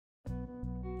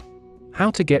How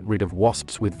to get rid of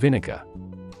wasps with vinegar.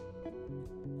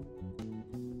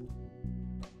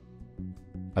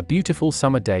 A beautiful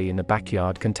summer day in the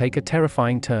backyard can take a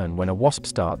terrifying turn when a wasp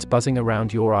starts buzzing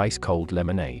around your ice-cold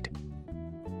lemonade.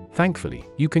 Thankfully,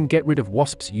 you can get rid of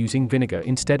wasps using vinegar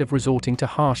instead of resorting to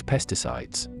harsh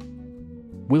pesticides.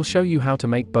 We'll show you how to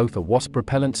make both a wasp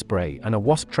repellent spray and a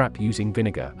wasp trap using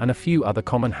vinegar and a few other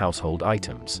common household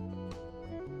items.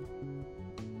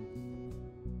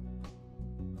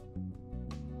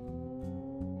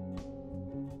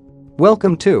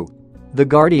 Welcome to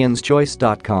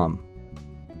theguardianschoice.com.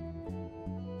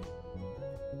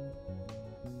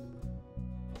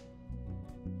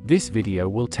 This video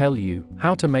will tell you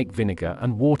how to make vinegar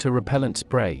and water repellent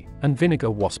spray and vinegar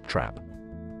wasp trap.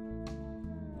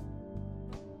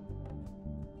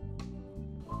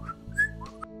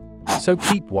 So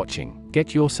keep watching,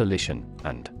 get your solution,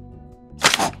 and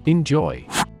enjoy.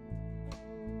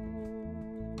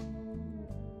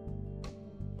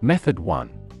 Method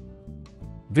 1.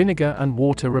 Vinegar and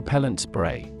water repellent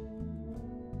spray.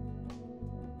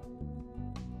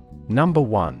 Number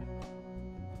 1.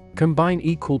 Combine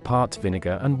equal parts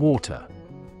vinegar and water.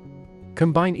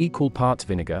 Combine equal parts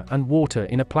vinegar and water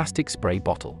in a plastic spray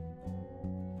bottle.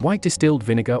 White distilled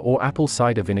vinegar or apple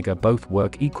cider vinegar both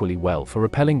work equally well for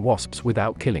repelling wasps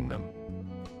without killing them.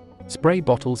 Spray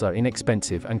bottles are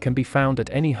inexpensive and can be found at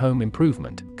any home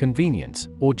improvement, convenience,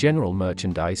 or general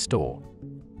merchandise store.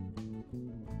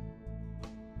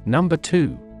 Number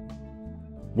 2.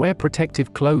 Wear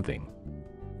protective clothing.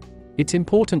 It's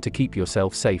important to keep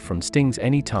yourself safe from stings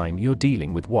anytime you're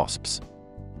dealing with wasps.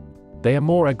 They are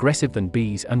more aggressive than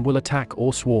bees and will attack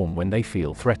or swarm when they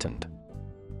feel threatened.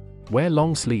 Wear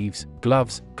long sleeves,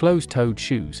 gloves, closed-toed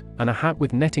shoes, and a hat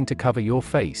with netting to cover your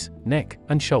face, neck,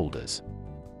 and shoulders.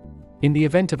 In the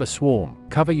event of a swarm,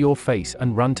 cover your face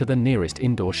and run to the nearest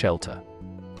indoor shelter.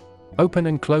 Open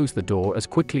and close the door as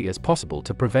quickly as possible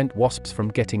to prevent wasps from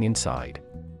getting inside.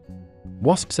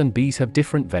 Wasps and bees have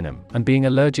different venom, and being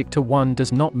allergic to one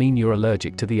does not mean you're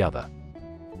allergic to the other.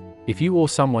 If you or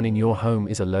someone in your home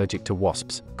is allergic to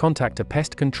wasps, contact a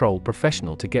pest control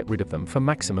professional to get rid of them for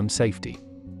maximum safety.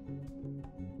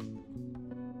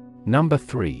 Number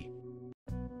 3.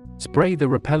 Spray the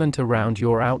repellent around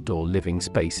your outdoor living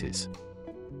spaces.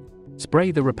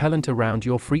 Spray the repellent around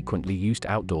your frequently used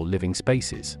outdoor living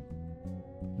spaces.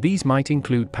 These might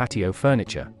include patio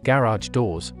furniture, garage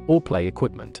doors, or play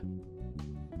equipment.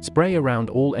 Spray around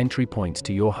all entry points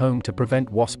to your home to prevent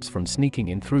wasps from sneaking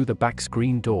in through the back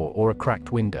screen door or a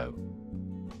cracked window.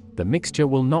 The mixture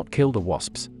will not kill the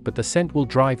wasps, but the scent will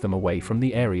drive them away from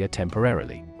the area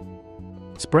temporarily.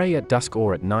 Spray at dusk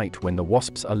or at night when the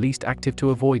wasps are least active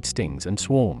to avoid stings and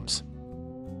swarms.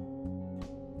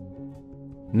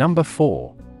 Number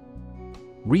 4.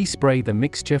 Respray the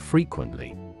mixture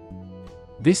frequently.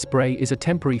 This spray is a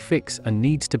temporary fix and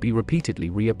needs to be repeatedly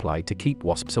reapplied to keep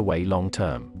wasps away long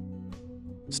term.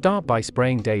 Start by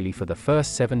spraying daily for the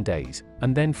first 7 days,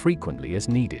 and then frequently as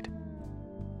needed.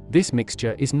 This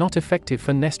mixture is not effective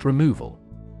for nest removal.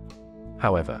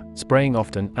 However, spraying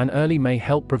often and early may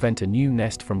help prevent a new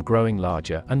nest from growing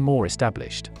larger and more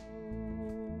established.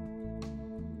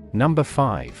 Number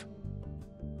 5.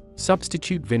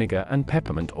 Substitute vinegar and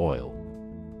peppermint oil.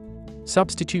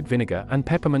 Substitute vinegar and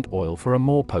peppermint oil for a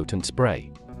more potent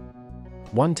spray.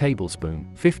 1 tablespoon,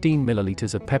 15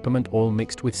 milliliters of peppermint oil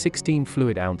mixed with 16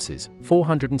 fluid ounces,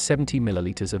 470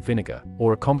 milliliters of vinegar,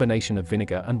 or a combination of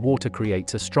vinegar and water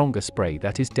creates a stronger spray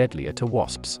that is deadlier to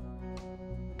wasps.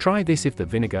 Try this if the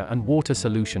vinegar and water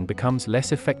solution becomes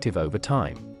less effective over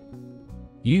time.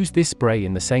 Use this spray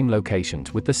in the same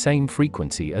locations with the same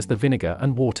frequency as the vinegar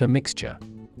and water mixture.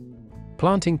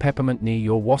 Planting peppermint near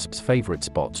your wasps' favorite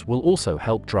spots will also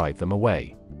help drive them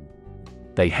away.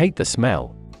 They hate the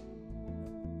smell.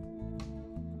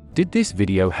 Did this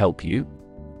video help you?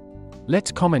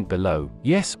 Let's comment below,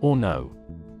 yes or no.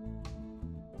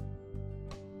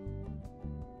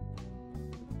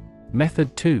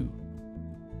 Method 2.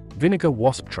 Vinegar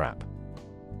wasp trap.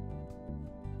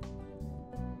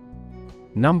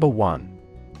 Number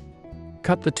 1.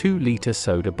 Cut the 2-liter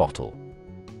soda bottle.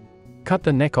 Cut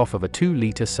the neck off of a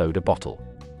 2-liter soda bottle.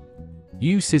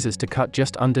 Use scissors to cut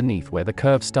just underneath where the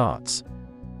curve starts.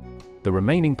 The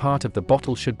remaining part of the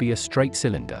bottle should be a straight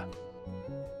cylinder.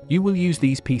 You will use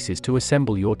these pieces to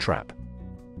assemble your trap.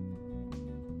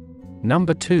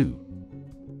 Number 2.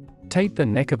 Tape the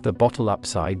neck of the bottle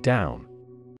upside down.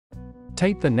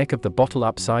 Tape the neck of the bottle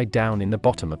upside down in the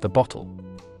bottom of the bottle.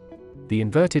 The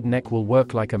inverted neck will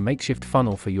work like a makeshift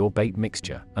funnel for your bait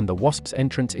mixture and the wasp's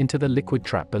entrance into the liquid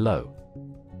trap below.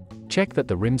 Check that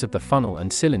the rims of the funnel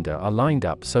and cylinder are lined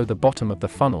up so the bottom of the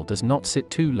funnel does not sit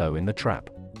too low in the trap.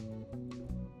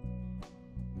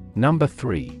 Number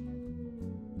 3.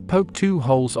 Poke 2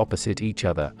 holes opposite each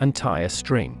other and tie a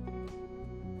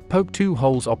string. Poke 2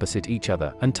 holes opposite each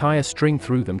other and tie a string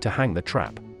through them to hang the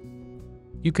trap.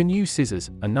 You can use scissors,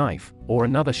 a knife, or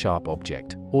another sharp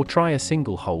object, or try a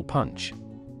single hole punch.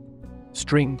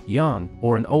 String, yarn,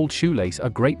 or an old shoelace are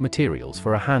great materials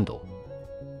for a handle.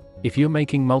 If you're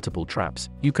making multiple traps,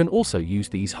 you can also use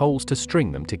these holes to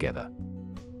string them together.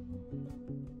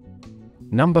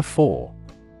 Number 4.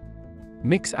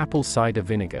 Mix apple cider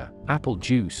vinegar, apple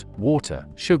juice, water,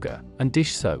 sugar, and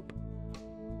dish soap.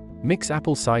 Mix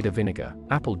apple cider vinegar,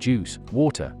 apple juice,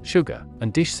 water, sugar,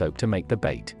 and dish soap to make the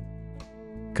bait.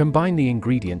 Combine the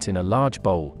ingredients in a large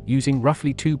bowl, using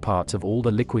roughly 2 parts of all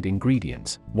the liquid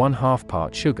ingredients, 1/2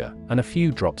 part sugar, and a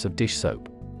few drops of dish soap.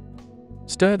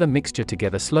 Stir the mixture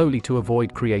together slowly to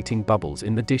avoid creating bubbles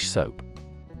in the dish soap.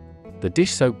 The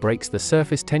dish soap breaks the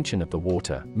surface tension of the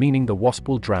water, meaning the wasp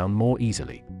will drown more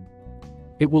easily.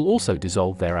 It will also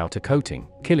dissolve their outer coating,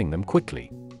 killing them quickly.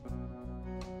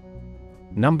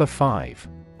 Number 5.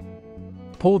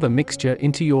 Pour the mixture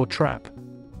into your trap.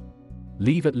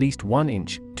 Leave at least 1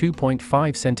 inch,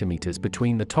 2.5 centimeters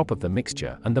between the top of the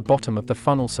mixture and the bottom of the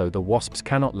funnel so the wasps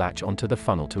cannot latch onto the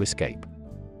funnel to escape.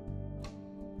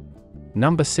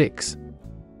 Number 6.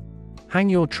 Hang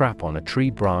your trap on a tree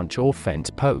branch or fence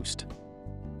post.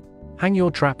 Hang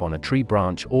your trap on a tree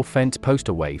branch or fence post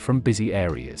away from busy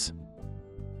areas.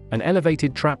 An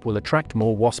elevated trap will attract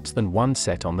more wasps than one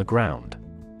set on the ground.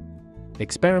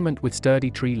 Experiment with sturdy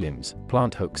tree limbs,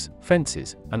 plant hooks,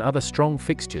 fences, and other strong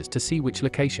fixtures to see which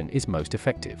location is most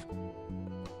effective.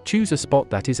 Choose a spot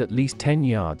that is at least 10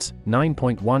 yards,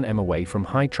 9.1 m away from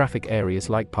high-traffic areas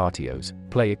like patios,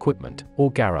 play equipment,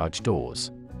 or garage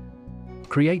doors.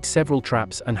 Create several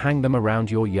traps and hang them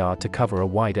around your yard to cover a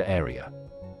wider area.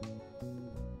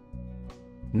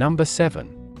 Number 7.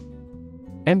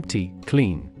 Empty,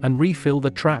 clean, and refill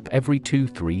the trap every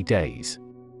 2-3 days.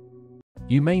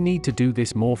 You may need to do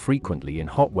this more frequently in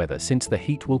hot weather since the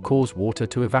heat will cause water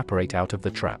to evaporate out of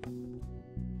the trap.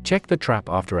 Check the trap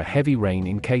after a heavy rain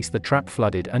in case the trap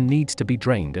flooded and needs to be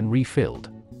drained and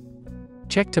refilled.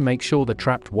 Check to make sure the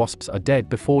trapped wasps are dead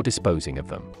before disposing of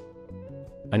them.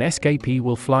 An escapee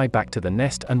will fly back to the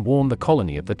nest and warn the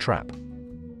colony of the trap.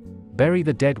 Bury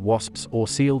the dead wasps or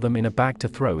seal them in a bag to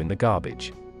throw in the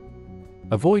garbage.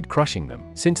 Avoid crushing them,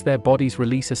 since their bodies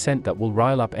release a scent that will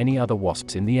rile up any other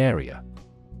wasps in the area.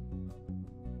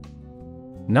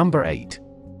 Number 8.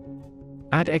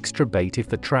 Add extra bait if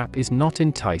the trap is not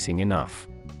enticing enough.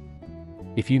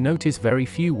 If you notice very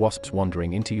few wasps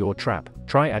wandering into your trap,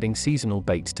 try adding seasonal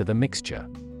baits to the mixture.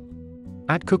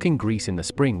 Add cooking grease in the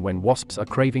spring when wasps are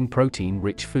craving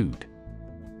protein-rich food.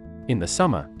 In the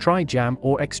summer, try jam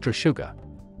or extra sugar.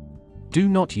 Do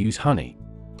not use honey.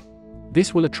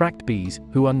 This will attract bees,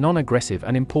 who are non-aggressive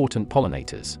and important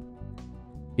pollinators.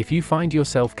 If you find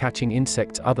yourself catching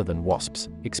insects other than wasps,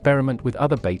 experiment with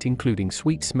other bait including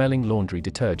sweet-smelling laundry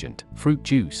detergent, fruit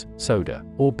juice, soda,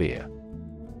 or beer.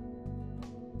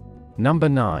 Number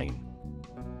 9.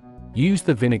 Use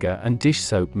the vinegar and dish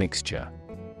soap mixture.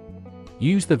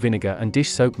 Use the vinegar and dish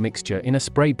soap mixture in a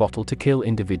spray bottle to kill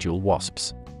individual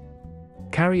wasps.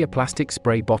 Carry a plastic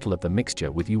spray bottle of the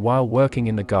mixture with you while working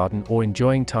in the garden or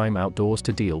enjoying time outdoors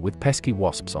to deal with pesky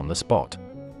wasps on the spot.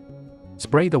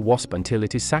 Spray the wasp until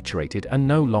it is saturated and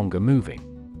no longer moving.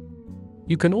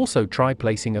 You can also try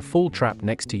placing a full trap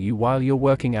next to you while you're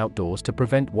working outdoors to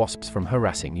prevent wasps from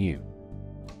harassing you.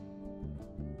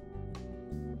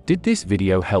 Did this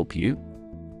video help you?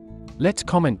 Let's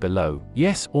comment below,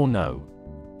 yes or no.